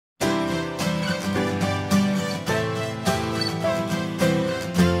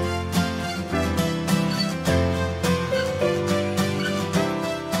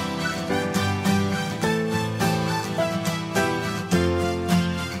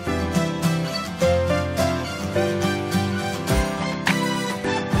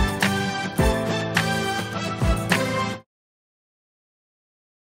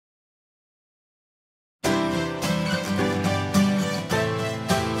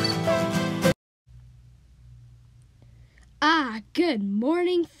Good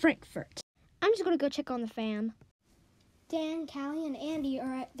morning, Frankfurt. I'm just gonna go check on the fam. Dan, Callie, and Andy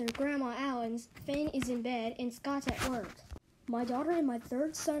are at their grandma Allen's. Finn is in bed, and Scott's at work. My daughter and my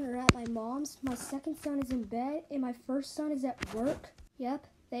third son are at my mom's. My second son is in bed, and my first son is at work. Yep,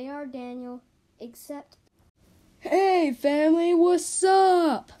 they are, Daniel, except... Hey, family, what's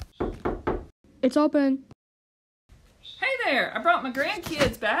up? It's open. Hey there, I brought my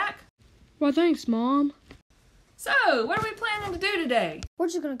grandkids back. Well, thanks, Mom. So, what are we planning to do today? We're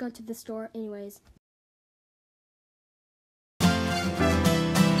just gonna go to the store anyways.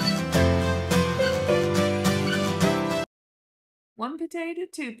 One potato,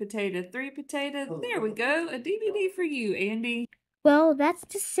 two potato, three potato. There we go. A DVD for you, Andy. Well, that's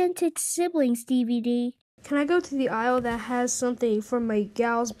the Scented Siblings DVD. Can I go to the aisle that has something for my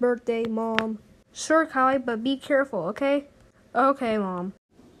gal's birthday, Mom? Sure, Callie, but be careful, okay? Okay, Mom.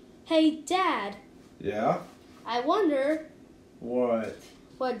 Hey, Dad. Yeah? I wonder What?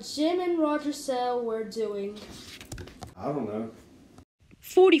 what Jim and Roger said we're doing. I don't know.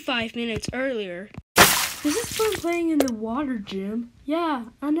 45 minutes earlier. Is this fun playing in the water, Jim? Yeah,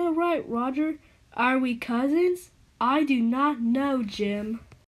 I know, right, Roger? Are we cousins? I do not know, Jim.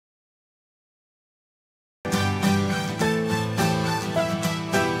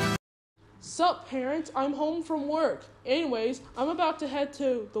 Sup, parents? I'm home from work. Anyways, I'm about to head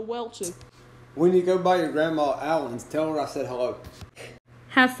to the Welch's. When you go by your grandma Allen's, tell her I said hello.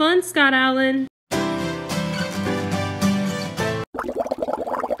 Have fun, Scott Allen.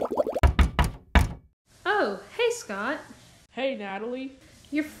 Oh, hey, Scott. Hey, Natalie.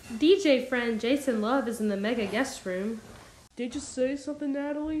 Your DJ friend Jason Love is in the mega guest room. Did you say something,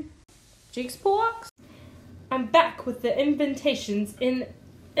 Natalie? Jake's box? I'm back with the invitations in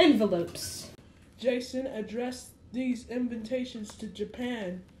envelopes. Jason addressed these invitations to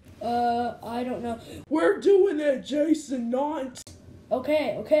Japan. I don't know. We're doing it, Jason, not.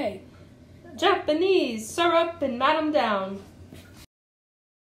 Okay. Japanese, sir up and madam down.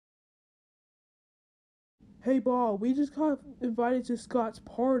 Hey, Bob, we just got invited to Scott's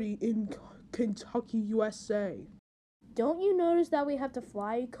party in Kentucky, USA. Don't you notice that we have to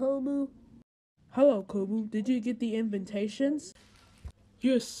fly, Komu? Hello, Kobu. Did you get the invitations?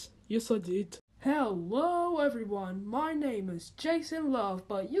 Yes, I did. Hello, everyone. My name is Jason Love,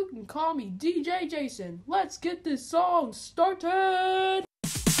 but you can call me DJ Jason. Let's get this song started.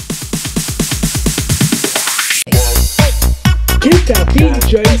 Get that beat,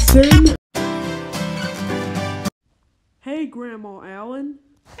 Jason! Hey, Grandma Allen.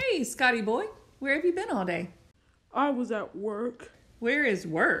 Hey, Scotty boy. Where have you been all day? I was at work. Where is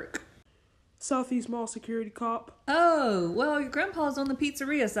work? Southeast Mall security cop. Oh, well, your grandpa's on the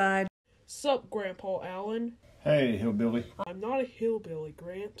pizzeria side. Sup, Grandpa Allen? Hey, hillbilly. I'm not a hillbilly,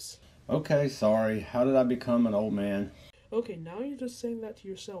 Gramps. Okay, sorry. How did I become an old man? Okay, now you're just saying that to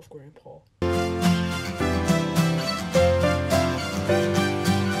yourself, Grandpa.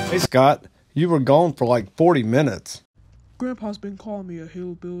 Hey, Scott. You were gone for like 40 minutes. Grandpa's been calling me a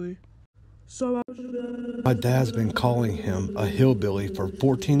hillbilly. So My dad's been calling him a hillbilly for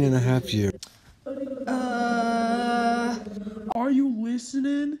 14 and a half years. are you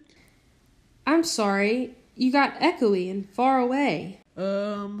listening? I'm sorry. You got echoey and far away.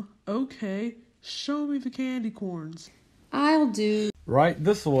 Okay. Show me the candy corns. I'll do. Right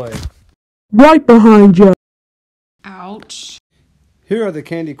this way. Right behind you. Ouch. Here are the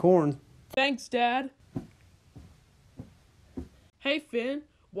candy corns. Thanks, Dad. Hey, Finn.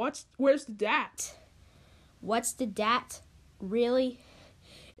 Where's the dat? What's the dat? Really?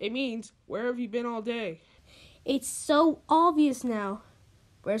 It means, where have you been all day? It's so obvious now.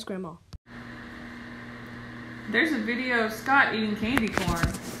 Where's Grandma? There's a video of Scott eating candy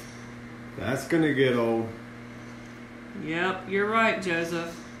corn. That's gonna get old. Yep, you're right,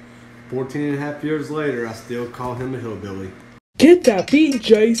 Joseph. 14 and a half years later, I still call him a hillbilly. Get that beat,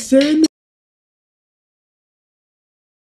 Jason!